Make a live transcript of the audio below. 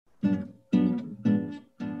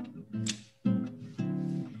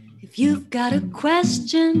If you've got a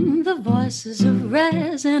question, the voices of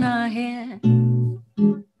resin are here.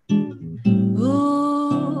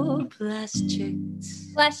 Oh,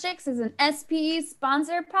 Plastics. Plastics is an SPE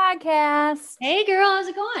sponsored podcast. Hey girl, how's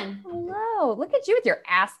it going? Hello. Look at you with your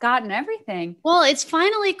ascot and everything. Well, it's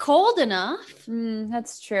finally cold enough.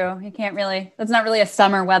 That's true. You can't really, that's not really a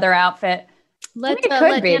summer weather outfit. Let be.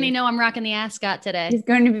 Danny know I'm rocking the ascot today. He's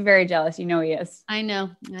going to be very jealous. You know he is. I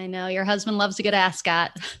know. Your husband loves a good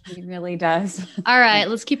ascot. He really does. All right,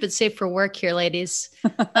 let's keep it safe for work here, ladies.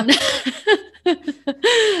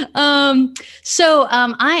 So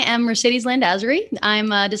I am Mercedes Landazuri.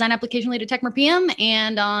 I'm a design application lead at Tecmer PM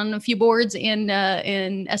and on a few boards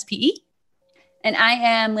in SPE. And I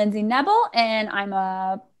am Lindsay Nebel, and I'm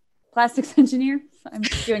a plastics engineer. I'm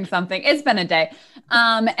doing something. It's been a day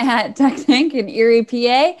at TechTank in Erie,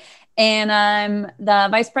 PA. And I'm the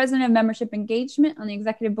vice president of membership engagement on the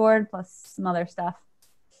executive board, plus some other stuff.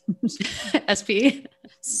 SPE.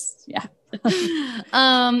 Yeah.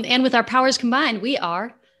 And with our powers combined, we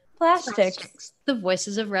are Plastics. The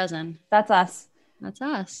voices of resin. That's us. That's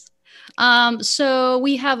us. So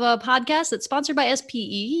we have a podcast that's sponsored by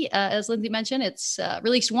SPE. As Lindsay mentioned, it's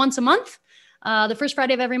released once a month. The first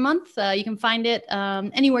Friday of every month. You can find it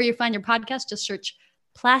anywhere you find your podcast. Just search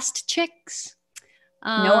Plast Chicks.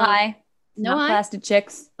 No I. No Not I. Plastic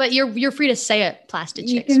Chicks. But you're free to say it, Plastic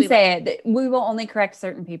Chicks. You can say it. We will only correct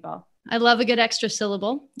certain people. I love a good extra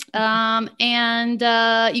syllable. And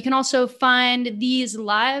you can also find these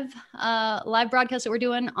live broadcasts that we're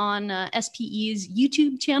doing on SPE's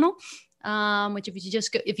YouTube channel. Which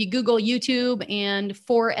if you Google YouTube and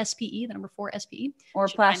 4SPE, the number 4SPE. Or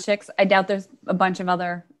Plastics. I doubt there's a bunch of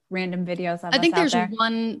other random videos of I think there's there.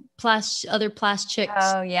 one other Plastics.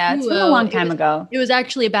 Oh yeah, it's been a long time ago. It was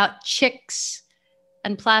actually about chicks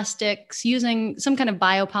and plastics using some kind of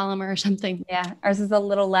biopolymer or something. Yeah, ours is a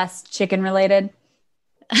little less chicken related.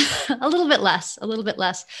 a little bit less.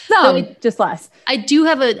 Just less. I do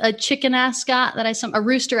have a chicken ascot a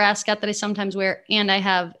rooster ascot that I sometimes wear, and I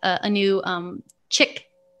have a new chick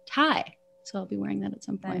tie, so I'll be wearing that at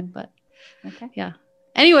some point. But okay, yeah.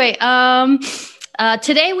 Anyway,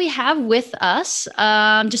 today we have with us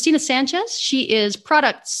Justina Sanchez. She is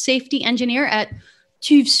product safety engineer at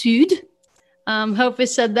TÜV Süd. Hope I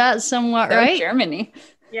said that somewhat right. Germany.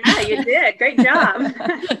 Yeah, you did. Great job.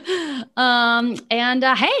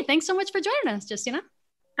 Hey, thanks so much for joining us, Justina.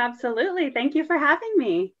 Absolutely. Thank you for having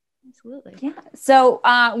me. Absolutely. Yeah. So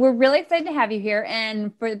we're really excited to have you here.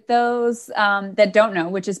 And for those that don't know,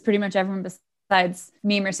 which is pretty much everyone besides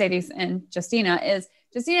me, Mercedes, and Justina, is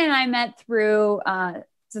Justina and I met through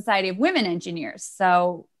Society of Women Engineers.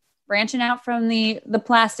 So branching out from the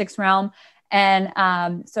plastics realm. And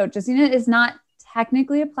so Justina is not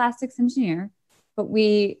technically a plastics engineer, but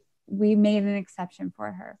we made an exception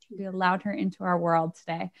for her. We allowed her into our world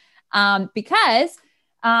today because,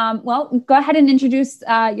 go ahead and introduce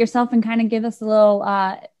yourself and kind of give us a little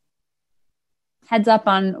heads up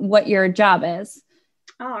on what your job is.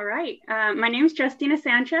 All right. My name is Justina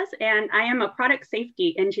Sanchez, and I am a product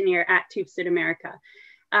safety engineer at TÜV Süd America.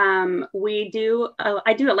 I do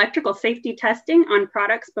electrical safety testing on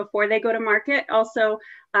products before they go to market, also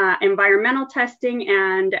environmental testing,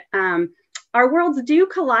 and our worlds do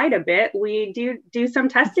collide a bit. We do some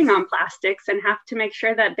testing on plastics and have to make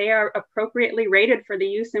sure that they are appropriately rated for the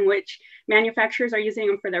use in which manufacturers are using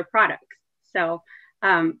them for their products. So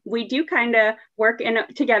we do kind of work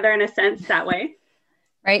together in a sense that way.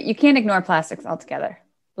 Right. You can't ignore plastics altogether.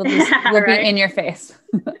 We'll Right. be in your face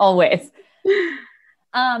always.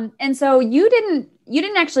 And so you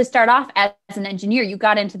didn't actually start off as an engineer. You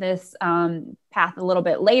got into this path a little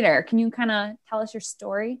bit later. Can you kind of tell us your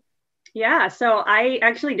story? Yeah, so I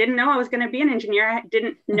actually didn't know I was going to be an engineer. I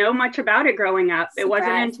didn't know much about it growing up. Surprise. It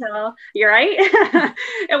wasn't until, you're right,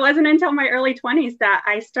 it wasn't until my early 20s that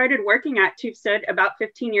I started working at TÜV Süd about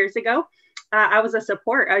 15 years ago. I was a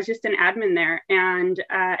support. I was just an admin there. And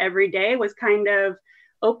every day was kind of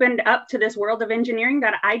opened up to this world of engineering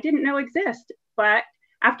that I didn't know exist. But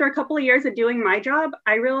after a couple of years of doing my job,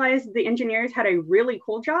 I realized the engineers had a really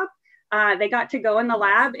cool job. They got to go in the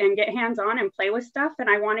lab and get hands-on and play with stuff, and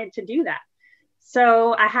I wanted to do that.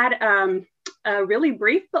 So I had a really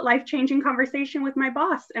brief but life-changing conversation with my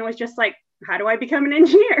boss and was just like, how do I become an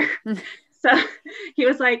engineer? So he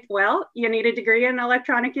was like, well, you need a degree in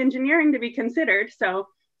electronic engineering to be considered. So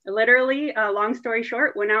literally, long story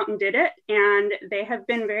short, went out and did it. And they have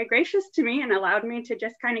been very gracious to me and allowed me to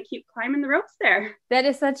just kind of keep climbing the ropes there. That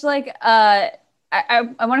is such like, I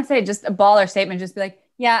want to say just a baller statement, just be like,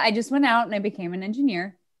 yeah, I just went out and I became an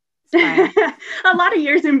engineer. fine. A lot of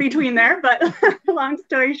years in between there, but long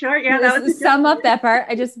story short, yeah, that was sum up that part.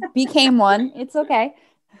 I just became one. It's okay.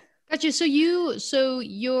 Gotcha. So you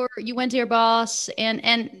went to your boss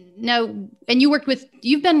and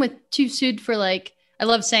you've been with TÜV Süd for like, I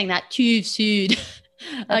love saying that, TÜV Süd.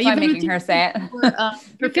 That's why I'm making her say it.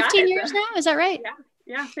 For 15 years now, is that right?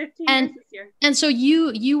 Yeah, 15 years this year. And so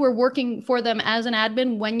you were working for them as an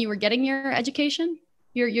admin when you were getting your education,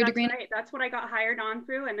 your degree? Right. That's what I got hired on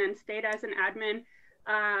through, and then stayed as an admin.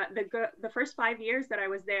 The first 5 years that I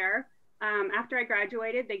was there, after I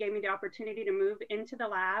graduated, they gave me the opportunity to move into the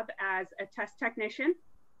lab as a test technician.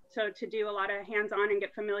 So to do a lot of hands-on and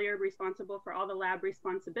get familiar, responsible for all the lab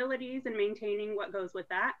responsibilities and maintaining what goes with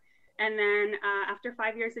that. And then after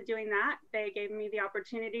 5 years of doing that, they gave me the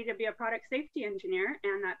opportunity to be a product safety engineer,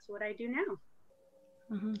 and that's what I do now.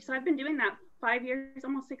 Mm-hmm. So I've been doing that 5 years,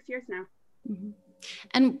 almost 6 years now. Mm-hmm.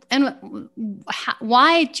 And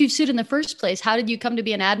why TÜV Süd in the first place? How did you come to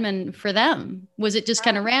be an admin for them? Was it just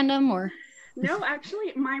kind of random, or? No,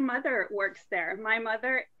 actually, my mother works there. My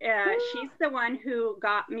mother, she's the one who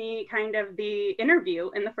got me kind of the interview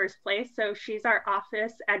in the first place. So she's our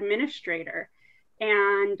office administrator.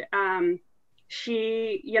 And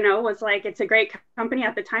she, was like, it's a great company.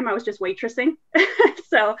 At the time, I was just waitressing.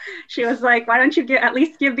 So she was like, why don't you at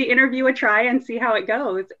least give the interview a try and see how it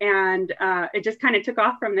goes? And it just kind of took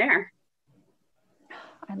off from there.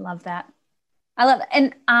 I love that.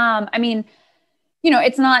 And I mean,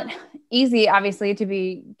 it's not easy, obviously, to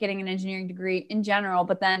be getting an engineering degree in general,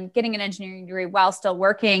 but then getting an engineering degree while still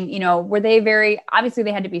working, were they obviously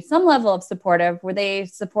they had to be some level of supportive. Were they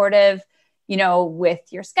supportive, with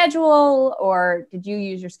your schedule, or did you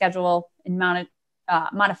use your schedule and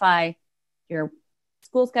modify your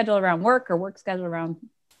school schedule around work or work schedule around?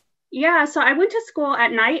 Yeah, so I went to school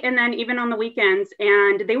at night and then even on the weekends,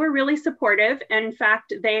 and they were really supportive. In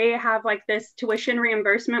fact, they have like this tuition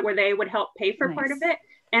reimbursement where they would help pay for part of it.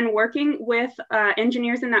 And working with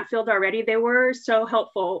engineers in that field already, they were so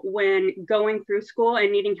helpful when going through school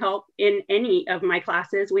and needing help in any of my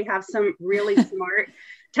classes. We have some really smart,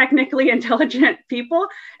 technically intelligent people.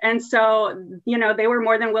 And so, they were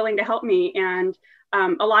more than willing to help me. And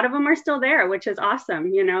a lot of them are still there, which is awesome.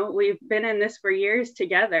 We've been in this for years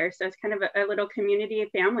together. So it's kind of a little community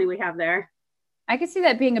family we have there. I could see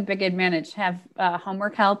that being a big advantage, have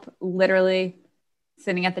homework help literally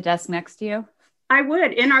sitting at the desk next to you. I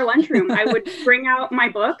would, in our lunchroom, I would bring out my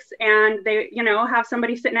books and they, have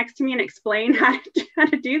somebody sit next to me and explain how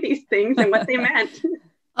to do these things and what they meant.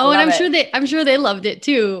 Oh, and I'm sure they loved it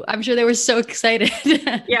too. I'm sure they were so excited.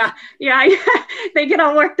 Yeah. They get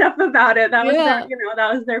all worked up about it. That was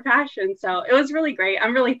that was their passion. So it was really great.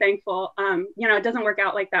 I'm really thankful. It doesn't work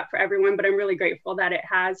out like that for everyone, but I'm really grateful that it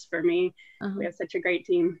has for me. Uh-huh. We have such a great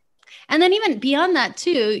team. And then even beyond that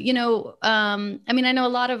too, I mean, I know a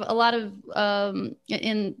lot of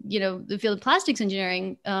in, the field of plastics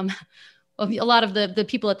engineering, a lot of the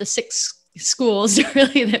people at the 6 schools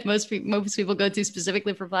really that most people go to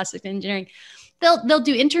specifically for plastics engineering, they'll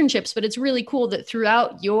do internships, but it's really cool that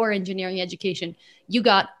throughout your engineering education, you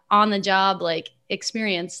got on the job, like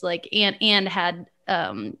experience, like, and had,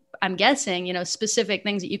 I'm guessing, specific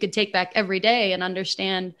things that you could take back every day and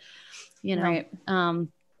understand, Right.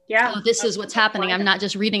 This is what's happening. I'm not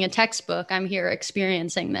just reading a textbook. I'm here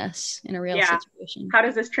experiencing this in a real situation. How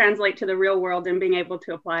does this translate to the real world and being able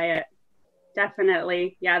to apply it?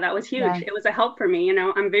 Definitely. Yeah, that was huge. Yeah. It was a help for me.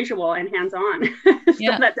 I'm visual and hands-on.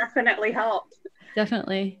 So that definitely helped.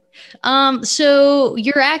 Definitely. So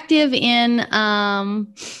you're active in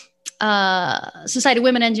Society of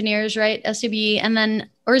Women Engineers, right? SWE. And then,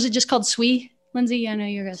 or is it just called SWE, Lindsay? I know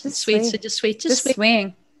you're guys. SWE. So just SWE. Just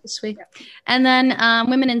swing. Sweet. And then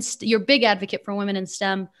you're a big advocate for women in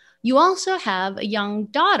STEM. You also have a young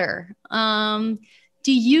daughter.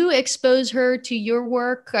 Do you expose her to your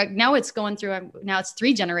work? Now it's going through, now it's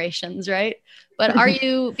 3 generations, right? But are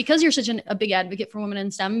you, because you're such a big advocate for women in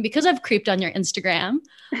STEM, because I've creeped on your Instagram,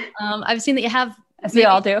 I've seen that you have. As we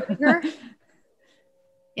all do.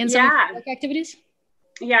 In some work activities?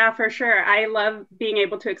 Yeah, for sure. I love being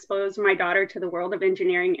able to expose my daughter to the world of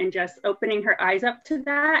engineering and just opening her eyes up to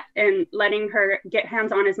that and letting her get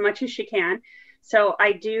hands-on as much as she can. So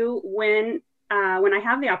I do, when I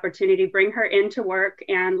have the opportunity, bring her into work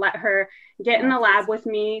and let her get in the lab with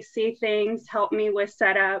me, see things, help me with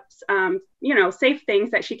setups, safe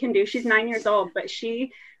things that she can do. She's 9 years old, but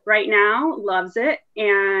she right now loves it.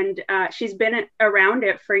 And she's been around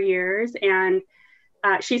it for years. And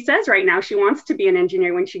she says right now she wants to be an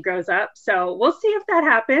engineer when she grows up. So we'll see if that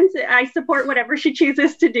happens. I support whatever she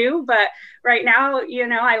chooses to do. But right now,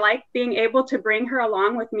 I like being able to bring her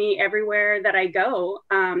along with me everywhere that I go,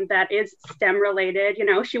 that is STEM related.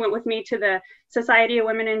 She went with me to the Society of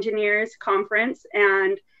Women Engineers conference,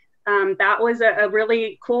 and that was a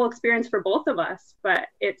really cool experience for both of us. But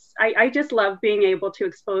I just love being able to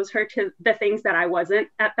expose her to the things that I wasn't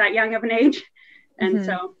at that young of an age. And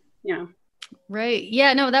so, Right.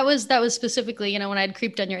 Yeah, no, that was specifically, when I had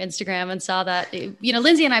creeped on your Instagram and saw that,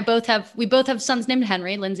 Lindsay and I both have sons named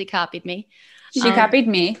Henry. Lindsay copied me. She copied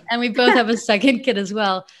me. And we both have a second kid as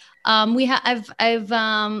well. I've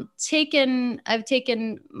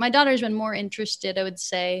taken, my daughter's been more interested, I would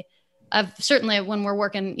say. I've certainly, when we're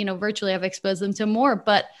working, virtually, I've exposed them to more,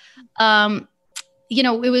 but,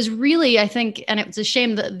 it was really, I think, and it was a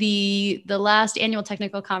shame that the last annual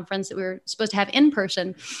technical conference that we were supposed to have in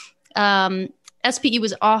person, SPE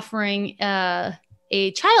was offering a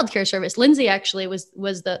childcare service. Lindsay actually was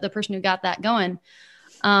the person who got that going.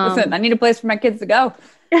 Listen, I need a place for my kids to go.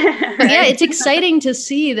 But yeah, it's exciting to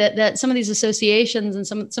see that some of these associations and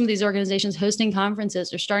some of these organizations hosting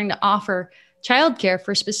conferences are starting to offer childcare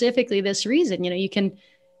for specifically this reason. You can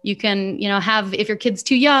have, if your kid's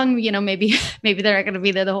too young, maybe they're not going to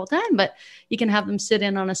be there the whole time, but you can have them sit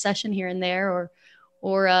in on a session here and there, or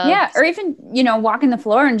even, walking the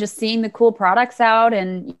floor and just seeing the cool products out,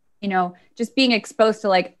 and, just being exposed to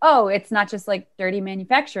like, oh, it's not just like dirty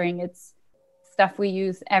manufacturing. It's stuff we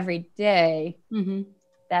use every day. Mm-hmm.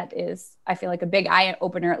 That is, I feel like, a big eye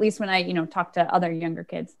opener, at least when I, talk to other younger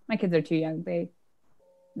kids. My kids are too young.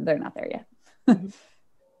 They're not there yet. Mm-hmm.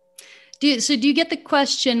 Do you get the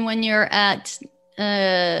question when you're at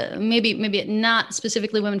maybe not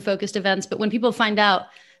specifically women focused events, but when people find out,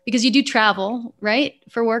 because you do travel, right,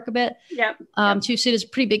 for work a bit? Yep. TÜV is a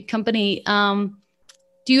pretty big company.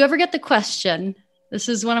 Do you ever get the question? This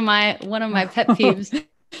is one of my pet peeves.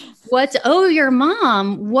 Your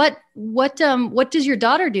mom. What does your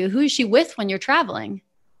daughter do? Who is she with when you're traveling?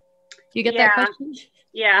 Do you get that question?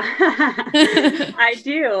 Yeah, I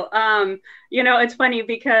do. It's funny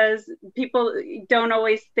because people don't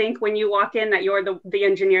always think when you walk in that you're the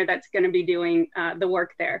engineer that's going to be doing the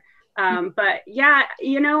work there. But yeah,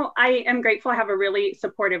 I am grateful I have a really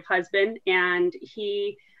supportive husband, and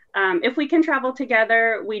he, if we can travel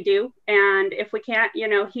together, we do. And if we can't,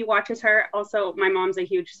 he watches her. Also, my mom's a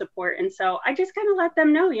huge support. And so I just kind of let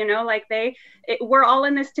them know, we're all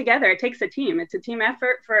in this together. It takes a team. It's a team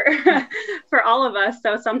effort for all of us.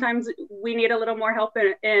 So sometimes we need a little more help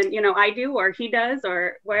in I do, or he does,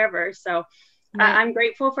 or wherever. So I'm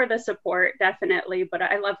grateful for the support, definitely. But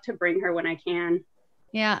I love to bring her when I can.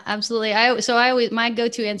 Yeah, absolutely. I always, my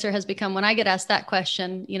go-to answer has become, when I get asked that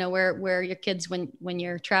question, where are your kids when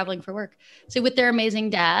you're traveling for work? So with their amazing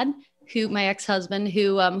dad, my ex-husband,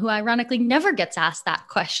 who ironically never gets asked that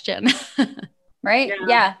question. Right.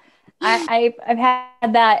 Yeah. I've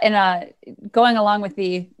had that going along with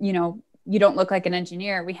the, you don't look like an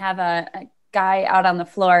engineer. We have a guy out on the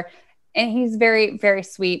floor, and he's very, very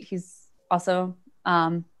sweet. He's also,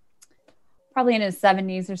 probably in his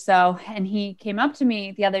 70s or so. And he came up to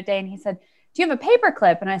me the other day and he said, "Do you have a paper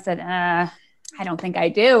clip?" And I said, "I don't think I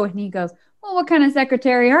do." And he goes, "Well, what kind of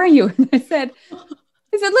secretary are you?" And I said,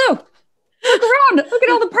 "Lou, look around. Look at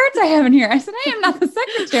all the parts I have in here." I said, "I am not the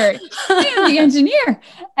secretary. I am the engineer."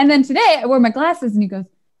 And then today I wore my glasses and he goes,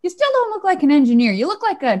 "You still don't look like an engineer. You look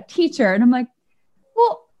like a teacher." And I'm like,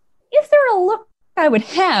 "Well, is there a look I would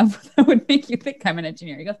have that would make you think I'm an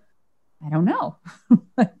engineer?" He goes, "I don't know."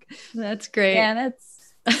 That's great. Yeah,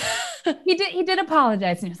 he did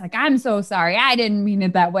apologize, and he was like, "I'm so sorry. I didn't mean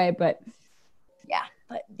it that way." But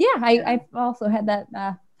I've also had that.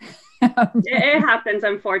 It happens,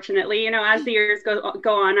 unfortunately. As the years go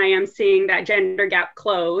on, I am seeing that gender gap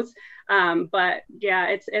close. But yeah,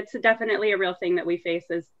 it's definitely a real thing that we face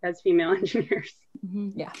as female engineers.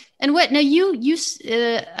 Mm-hmm. Yeah. And now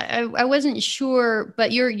I wasn't sure,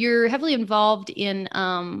 but you're heavily involved in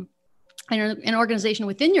an organization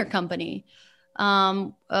within your company,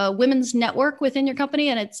 Women's Network within your company,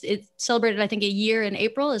 and it's celebrated, I think, a year in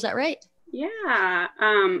April. Is that right? Yeah.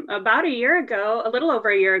 About a year ago, a little over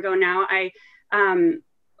a year ago now, I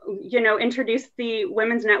introduced the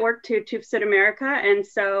Women's Network to TÜV America. And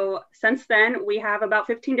so since then, we have about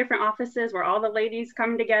 15 different offices where all the ladies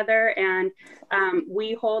come together, and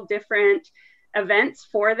we hold different events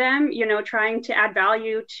for them, trying to add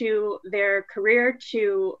value to their career,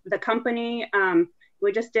 to the company.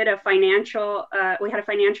 We just did we had a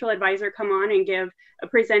financial advisor come on and give a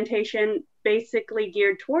presentation basically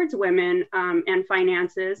geared towards women and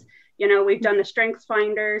finances, We've done the strengths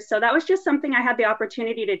finders. So that was just something I had the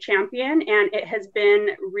opportunity to champion, and it has been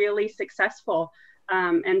really successful.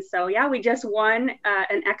 And so, yeah, we just won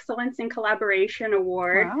an Excellence in Collaboration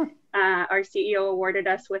Award. Wow. Our CEO awarded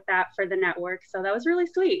us with that for the network. So that was really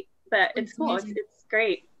sweet, but it's cool. It's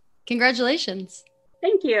great. Congratulations.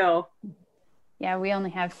 Thank you. Yeah, we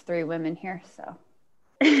only have 3 women here, so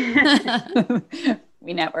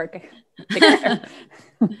we network together.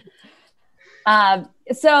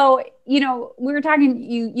 So, we were talking,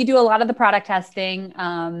 you do a lot of the product testing.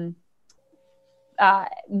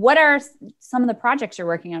 What are some of the projects you're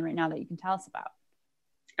working on right now that you can tell us about?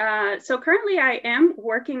 So currently I am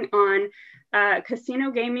working on a casino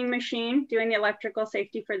gaming machine, doing the electrical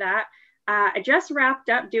safety for that. I just wrapped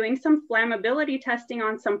up doing some flammability testing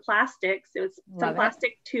on some plastics. It was some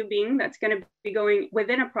plastic tubing that's going to be going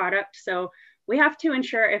within a product. So we have to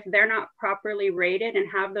ensure if they're not properly rated and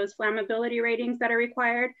have those flammability ratings that are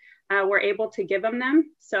required, we're able to give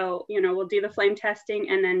them. So, we'll do the flame testing,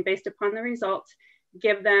 and then based upon the results,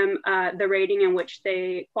 give them the rating in which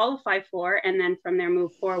they qualify for, and then from there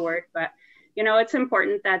move forward. But it's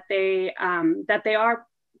important that they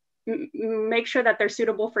make sure that they're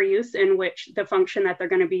suitable for use, in which the function that they're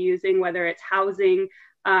going to be using, whether it's housing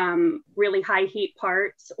really high heat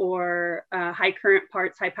parts, or high current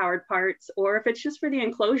parts, high powered parts, or if it's just for the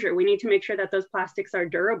enclosure, we need to make sure that those plastics are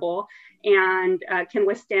durable and can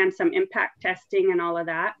withstand some impact testing and all of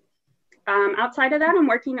that. Outside of that, I'm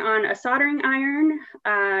working on a soldering iron,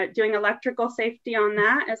 doing electrical safety on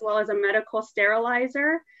that, as well as a medical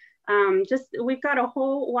sterilizer. We've got a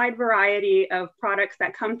whole wide variety of products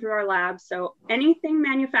that come through our lab. So anything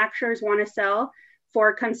manufacturers want to sell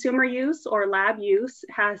for consumer use or lab use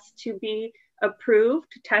has to be approved,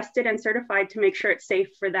 tested, and certified to make sure it's safe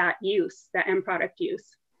for that use, that end product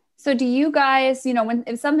use. So do you guys,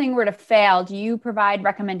 if something were to fail, do you provide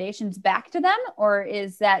recommendations back to them? Or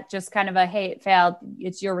is that just kind of a, hey, it failed,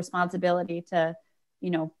 it's your responsibility to,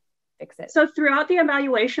 fix it? So throughout the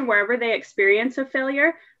evaluation, wherever they experience a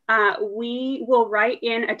failure, we will write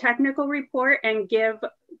in a technical report and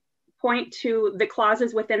point to the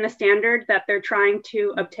clauses within the standard that they're trying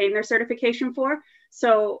to obtain their certification for.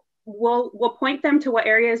 So we'll point them to what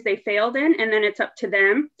areas they failed in, and then it's up to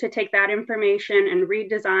them to take that information and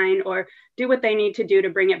redesign or do what they need to do to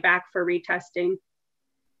bring it back for retesting.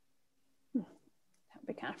 That'd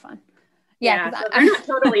be kind of fun. Yeah, so they're not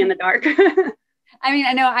totally in the dark. I mean,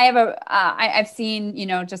 I know I have I've seen,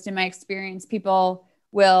 just in my experience, people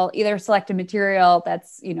will either select a material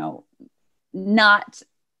that's,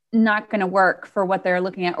 not going to work for what they're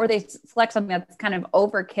looking at, or they select something that's kind of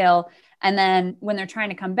overkill. And then when they're trying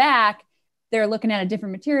to come back, they're looking at a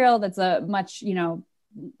different material that's a much,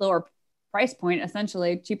 lower price point,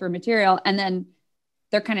 essentially cheaper material. And then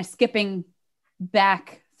they're kind of skipping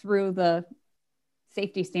back through the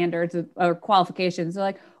safety standards or qualifications. They're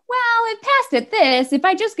like, well, it passed at this. If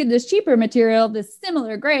I just get this cheaper material, this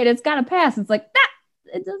similar grade, it's got to pass. It's like that.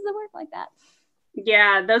 It doesn't work like that.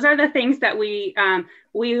 Yeah, those are the things that we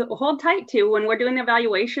hold tight to when we're doing the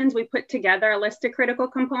evaluations. We put together a list of critical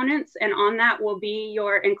components, and on that will be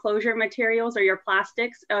your enclosure materials or your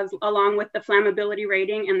plastics, along with the flammability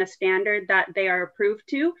rating and the standard that they are approved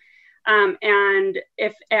to. And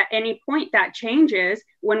if at any point that changes,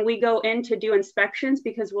 when we go in to do inspections,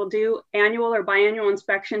 because we'll do annual or biannual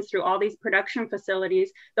inspections through all these production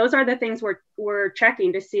facilities, those are the things we're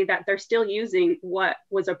checking to see that they're still using what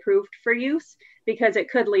was approved for use, because it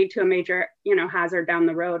could lead to a major, hazard down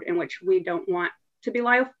the road, in which we don't want to be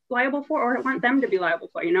liable for, or want them to be liable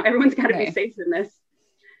for. Everyone's got to be safe in this.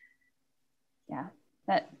 Yeah,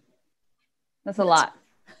 that's a lot.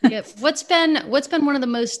 Yep. What's been one of the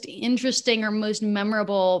most interesting or most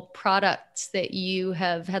memorable products that you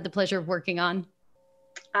have had the pleasure of working on?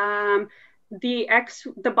 The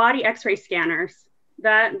body X-ray scanners.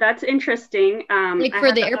 That's interesting. Like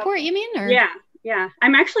for the airport, you mean? Or? Yeah.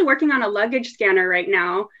 I'm actually working on a luggage scanner right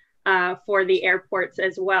now for the airports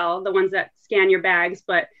as well, the ones that scan your bags.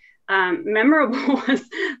 But memorable was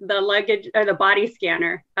the luggage or the body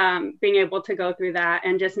scanner, being able to go through that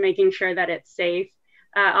and just making sure that it's safe.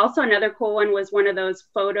 Also, another cool one was one of those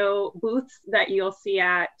photo booths that you'll see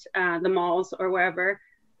at the malls or wherever.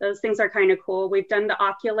 Those things are kind of cool. We've done the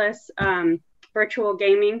Oculus virtual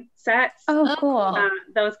gaming sets. Oh, cool.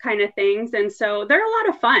 Those kind of things. And so they're a lot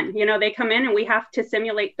of fun. They come in and we have to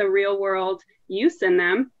simulate the real world use in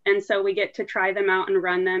them. And so we get to try them out and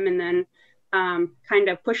run them, and then kind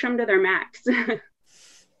of push them to their max.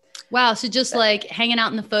 Wow. So just like hanging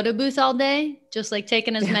out in the photo booth all day, just like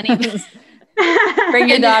taking as many Bring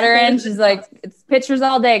your daughter in. She's like, it's pictures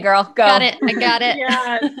all day, girl. Go. Got it. I got it.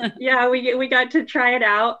 Yeah. We got to try it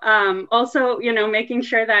out. Also, making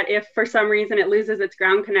sure that if for some reason it loses its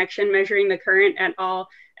ground connection, measuring the current at all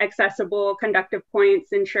accessible conductive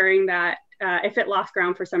points, ensuring that if it lost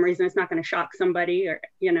ground for some reason, it's not going to shock somebody or,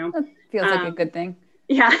 That feels like a good thing.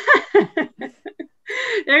 Yeah.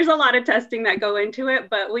 There's a lot of testing that go into it,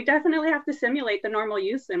 but we definitely have to simulate the normal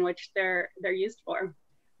use in which they're used for.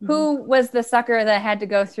 Who was the sucker that had to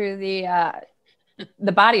go through the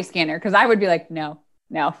body scanner? Because I would be like, no.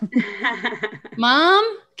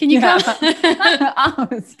 Mom, can you come?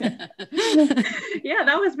 Yeah,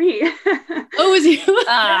 that was me. Oh, was you?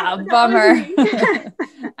 Bummer.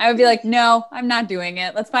 I would be like, no, I'm not doing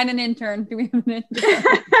it. Let's find an intern. Do we have an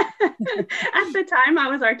intern? At the time, I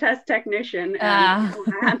was our test technician. And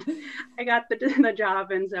I got the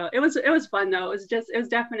job, and so it was fun though. It was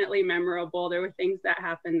definitely memorable. There were things that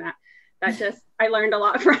happened that just I learned a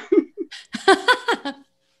lot from.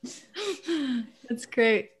 That's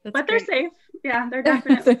great. But they're safe. Yeah, they're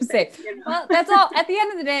definitely safe. Well, that's all. At the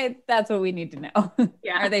end of the day, that's what we need to know.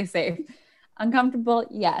 Yeah. Are they safe? Uncomfortable?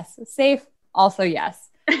 Yes. Safe? Also yes.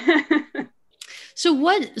 So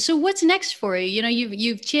what's next for you?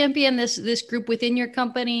 You've championed this group within your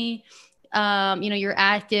company. You're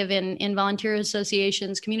active in volunteer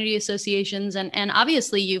associations, community associations, and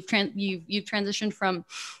obviously you've transitioned from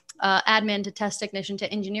admin to test technician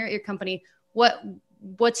to engineer at your company.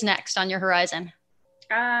 What's next on your horizon?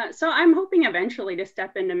 So I'm hoping eventually to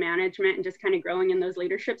step into management and just kind of growing in those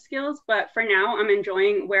leadership skills. But for now, I'm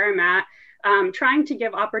enjoying where I'm at, trying to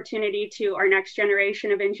give opportunity to our next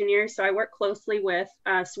generation of engineers. So I work closely with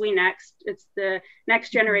SWE Next. It's the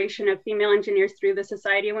next generation of female engineers through the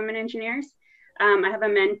Society of Women Engineers. I have a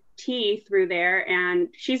mentee through there, and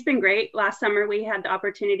she's been great. Last summer, we had the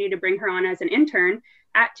opportunity to bring her on as an intern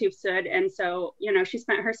at TÜV-SÜD. And so, she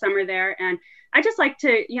spent her summer there. And I just like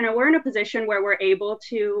to, we're in a position where we're able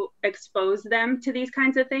to expose them to these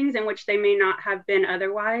kinds of things in which they may not have been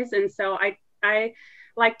otherwise. And so I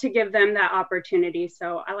like to give them that opportunity.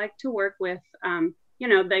 So I like to work with,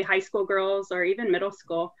 the high school girls or even middle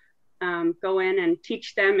school, go in and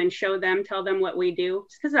teach them and show them, tell them what we do,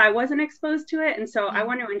 just because I wasn't exposed to it. And so I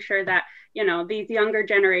want to ensure that, these younger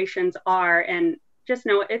generations are, and just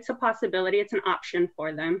know it's a possibility. It's an option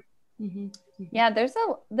for them. Mm-hmm. Yeah, there's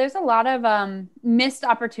a lot of missed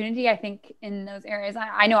opportunity, I think, in those areas.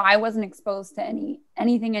 I know I wasn't exposed to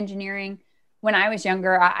anything engineering when I was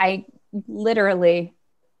younger. I literally,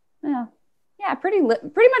 pretty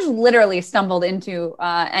much literally stumbled into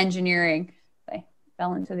engineering. I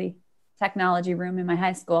fell into the technology room in my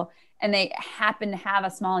high school, and they happened to have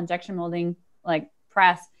a small injection molding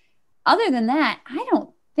press. Other than that, I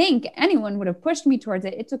don't think anyone would have pushed me towards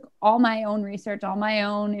it. It took all my own research, all my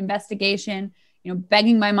own investigation,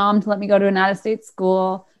 begging my mom to let me go to an out-of-state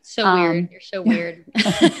school. So weird. You're so weird.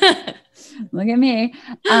 Look at me.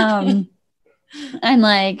 And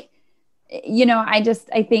I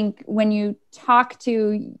think when you talk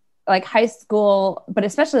to high school, but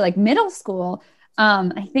especially middle school,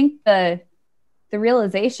 I think the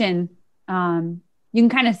realization, you can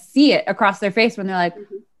kind of see it across their face when they're like,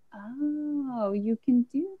 oh, you can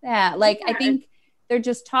do that. I think they're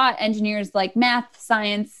just taught engineers math,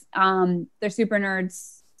 science. They're super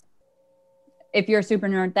nerds. If you're a super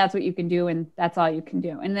nerd, that's what you can do. And that's all you can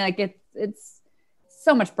do. And it's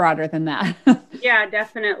so much broader than that. Yeah,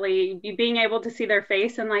 definitely. Being able to see their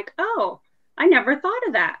face and oh, I never thought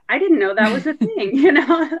of that. I didn't know that was a thing,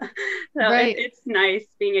 So right. It's nice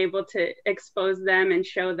being able to expose them and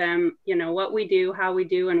show them, what we do, how we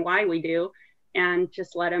do, and why we do. And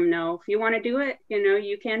just let them know if you want to do it,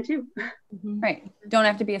 you can too. Right. Don't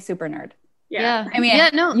have to be a super nerd. Yeah. I mean,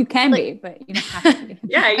 you can be, but you don't have to be.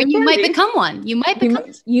 Yeah. You might become one. You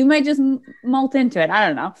might just molt into it. I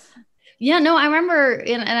don't know. Yeah, no, I remember,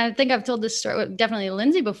 and I think I've told this story, definitely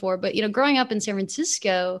Lindsay before, but, growing up in San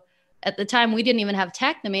Francisco, at the time, we didn't even have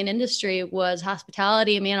tech. The main industry was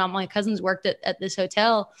hospitality. Me and all my cousins worked at this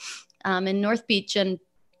hotel in North Beach. And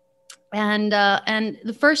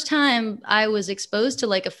the first time I was exposed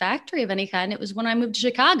to a factory of any kind, it was when I moved to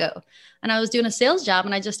Chicago, and I was doing a sales job,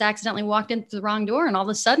 and I just accidentally walked into the wrong door. And all of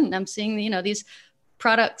a sudden I'm seeing, these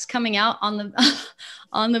products coming out on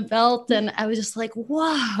the belt. And I was just like,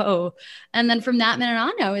 whoa. And then from that minute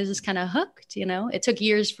on, I was just kind of hooked, it took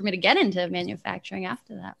years for me to get into manufacturing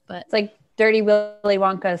after that, but it's like Dirty Willy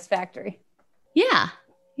Wonka's factory. Yeah.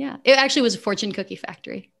 Yeah. It actually was a fortune cookie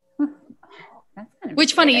factory. That's kind of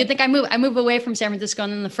Which funny, you'd think I move away from San Francisco,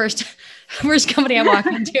 and then the first company I walked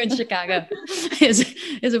into in Chicago is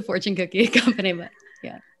a fortune cookie company, but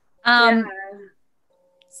yeah.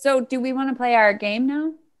 So do we want to play our game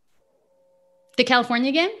now? The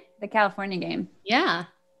California game? The California game. Yeah,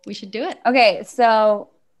 we should do it. Okay, so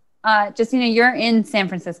Justina, you're in San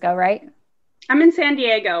Francisco, right? I'm in San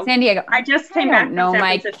Diego. San Diego. I just came back from know San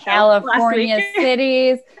my Francisco California last week.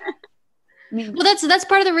 cities. Well, that's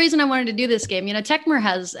part of the reason I wanted to do this game. You know, Techmer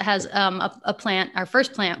has a plant. Our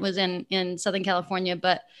first plant was in Southern California,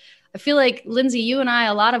 but I feel like, Lindsay, you and I,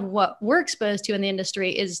 a lot of what we're exposed to in the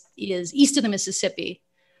industry is east of the Mississippi.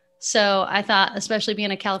 So I thought, especially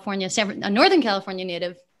being a Northern California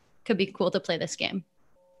native, could be cool to play this game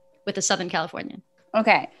with a Southern Californian.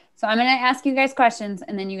 Okay, so I'm going to ask you guys questions,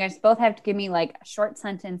 and then you guys both have to give me like a short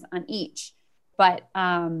sentence on each. But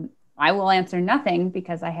I will answer nothing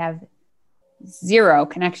because I have zero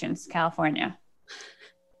connections to California.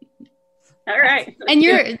 All right. And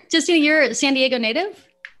you're a San Diego native?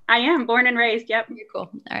 I am born and raised. Yep. You're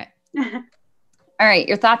cool. All right. All right,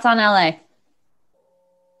 your thoughts on LA?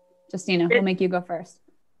 Justina, we'll make you go first.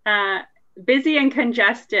 Busy and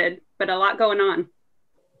congested, but a lot going on.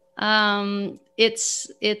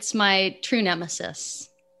 It's my true nemesis.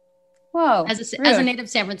 Whoa. As a native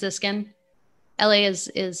San Franciscan, LA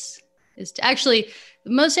is actually,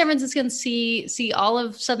 most San Franciscans see all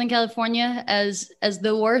of Southern California as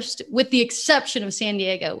the worst, with the exception of San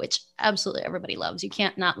Diego, which absolutely everybody loves. You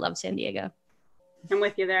can't not love San Diego. I'm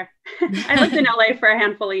with you there. I lived in LA for a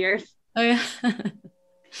handful of years. Oh yeah.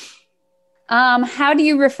 How do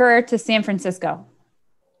you refer to San Francisco?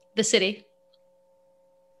 The city.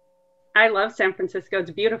 I love San Francisco.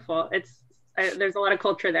 It's beautiful. There's a lot of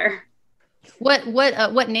culture there. What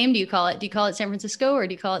name do you call it? Do you call it San Francisco or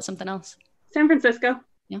do you call it something else? San Francisco.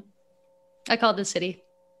 Yeah. I call it the city,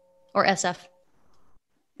 or SF.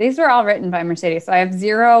 These were all written by Mercedes, so I have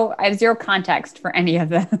zero context for any of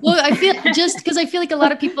them. Well, I feel like a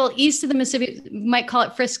lot of people east of the Mississippi might call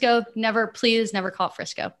it Frisco. Please never call it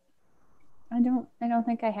Frisco. I don't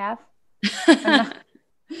think I have.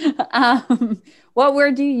 What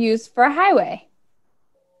word do you use for a highway?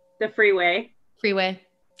 The freeway. Freeway.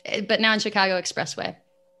 But now in Chicago, expressway.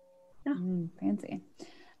 Fancy.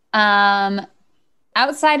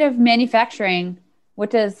 Outside of manufacturing, what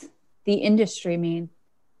does the industry mean?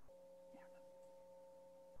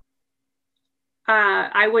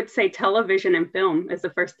 I would say television and film is the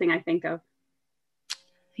first thing I think of.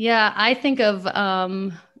 Yeah, I think of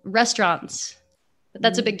restaurants, but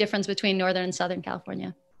that's a big difference between Northern and Southern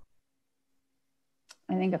California.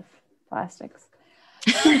 I think of plastics.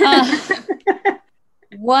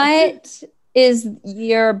 What is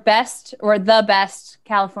your best or the best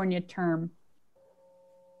California term?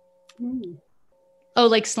 Oh,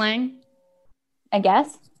 like slang? I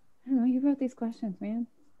guess. I don't know. You wrote these questions, man.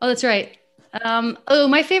 Oh, that's right.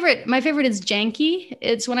 My favorite is janky.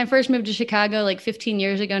 It's when I first moved to Chicago, like 15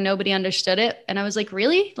 years ago, nobody understood it. And I was like,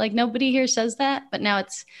 really? Like nobody here says that? But now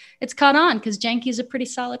it's caught on because janky is a pretty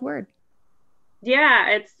solid word. Yeah,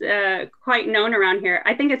 it's quite known around here.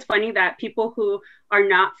 I think it's funny that people who are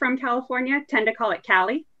not from California tend to call it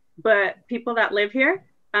Cali, but people that live here,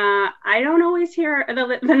 I don't always hear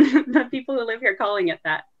the people who live here calling it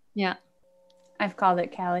that. Yeah. I've called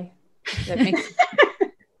it Cali. If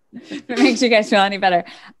it makes you guys feel any better.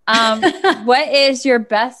 What is your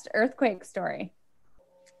best earthquake story?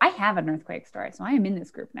 I have an earthquake story, so I am in this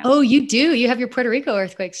group now. Oh, you do? You have your Puerto Rico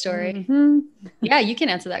earthquake story. Mm-hmm. Yeah, you can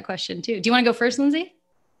answer that question too. Do you want to go first, Lindsay?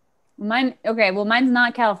 Mine's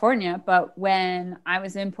not California, but when I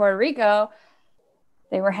was in Puerto Rico,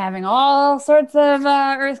 they were having all sorts of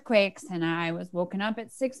earthquakes, and I was woken up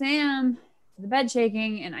at 6 a.m. to the bed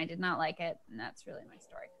shaking, and I did not like it. And that's really my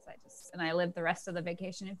story, because I lived the rest of the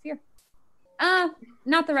vacation in fear.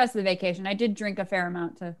 Not the rest of the vacation. I did drink a fair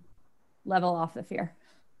amount to level off the fear.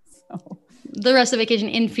 So the rest of the vacation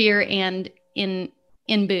in fear and in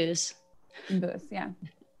booze. In booze, yeah,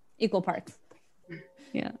 equal parts.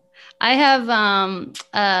 Yeah. I have,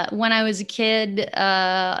 when I was a kid,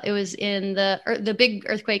 it was in the big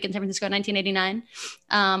earthquake in San Francisco in 1989.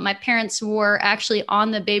 My parents were actually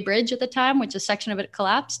on the Bay Bridge at the time, which a section of it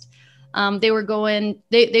collapsed. They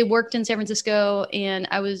worked in San Francisco, and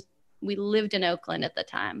we lived in Oakland at the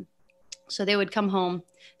time. So they would come home.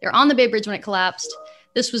 They're on the Bay Bridge when it collapsed.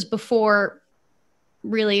 This was before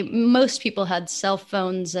really most people had cell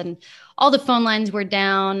phones and all the phone lines were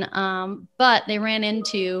down. But they ran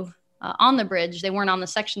into, on the bridge, they weren't on the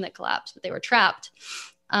section that collapsed, but they were trapped.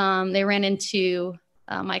 They ran into,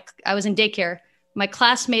 I was in daycare, my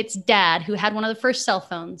classmate's dad, who had one of the first cell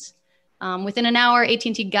phones. Within an hour,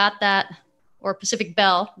 AT&T got that, or Pacific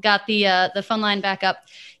Bell got the phone line back up.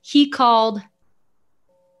 He called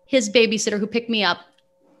his babysitter who picked me up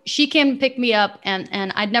she came to pick me up,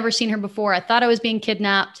 and I'd never seen her before. I thought I was being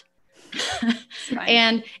kidnapped.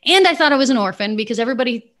 and I thought I was an orphan because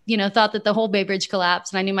everybody, thought that the whole Bay Bridge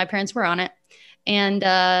collapsed, and I knew my parents were on it. And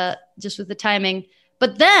just with the timing.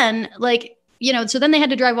 But then so then they had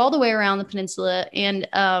to drive all the way around the peninsula, and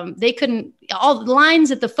they couldn't, all the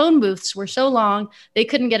lines at the phone booths were so long, they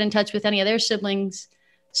couldn't get in touch with any of their siblings.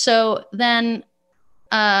 So then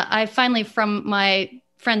I finally, from my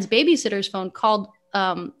friend's babysitter's phone, called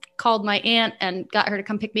my aunt and got her to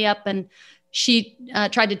come pick me up. And she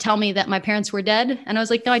tried to tell me that my parents were dead. And I was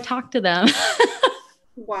like, no, I talked to them.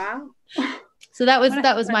 Wow. So that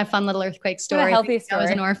was my fun little earthquake story. What a healthy story. I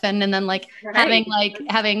was an orphan, and then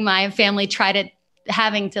having my family try to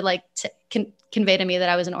convey to me that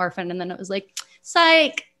I was an orphan, and then it was like,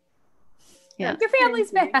 psych. Yeah. Your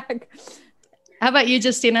family's back. How about you,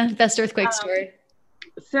 Justina? Best earthquake story?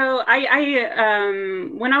 So I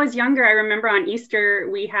when I was younger, I remember on Easter,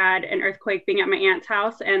 we had an earthquake being at my aunt's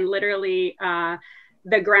house, and literally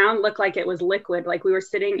the ground looked like it was liquid. Like we were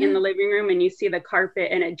sitting in the living room and you see the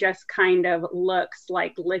carpet and it just kind of looks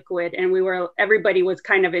like liquid. And everybody was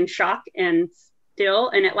kind of in shock and still,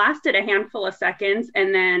 and it lasted a handful of seconds,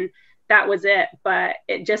 and then that was it. But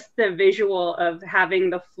the visual of having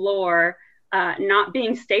the floor not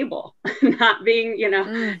being stable, not being,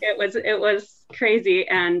 it was crazy.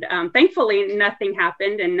 And thankfully nothing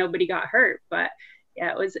happened and nobody got hurt. But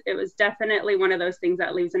yeah, it was definitely one of those things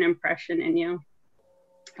that leaves an impression in you.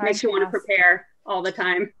 Makes you want to prepare all the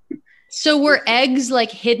time. So were eggs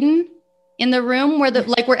hidden in the room? Were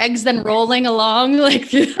eggs then rolling along? We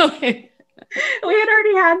had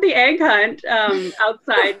already had the egg hunt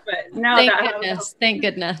outside, but no. Thank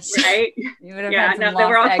goodness. Right? Yeah, no, they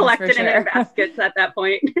were all collected in their baskets at that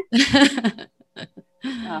point.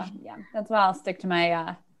 Yeah, that's why I'll stick to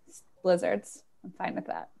my blizzards. I'm fine with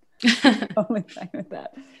that. Totally fine with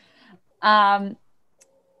that.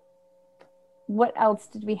 What else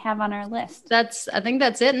did we have on our list? I think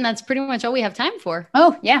that's it. And that's pretty much all we have time for.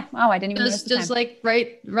 Oh yeah. Oh, I didn't even notice the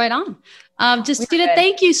time. Right on. Justina,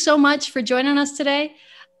 thank you so much for joining us today.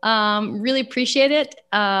 Really appreciate it.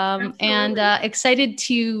 And excited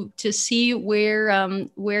to see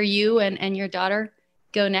where you and your daughter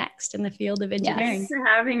go next in the field of engineering. Thanks for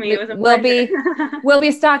having me. It was a pleasure. We'll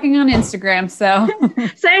be stalking on Instagram. So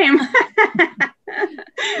same.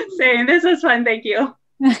 Same. This was fun. Thank you.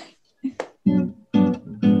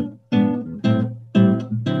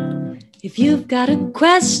 If you've got a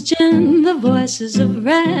question, the voices of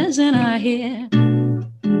resin are here.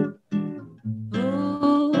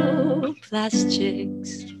 Oh,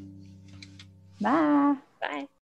 plastics. Bye. Bye.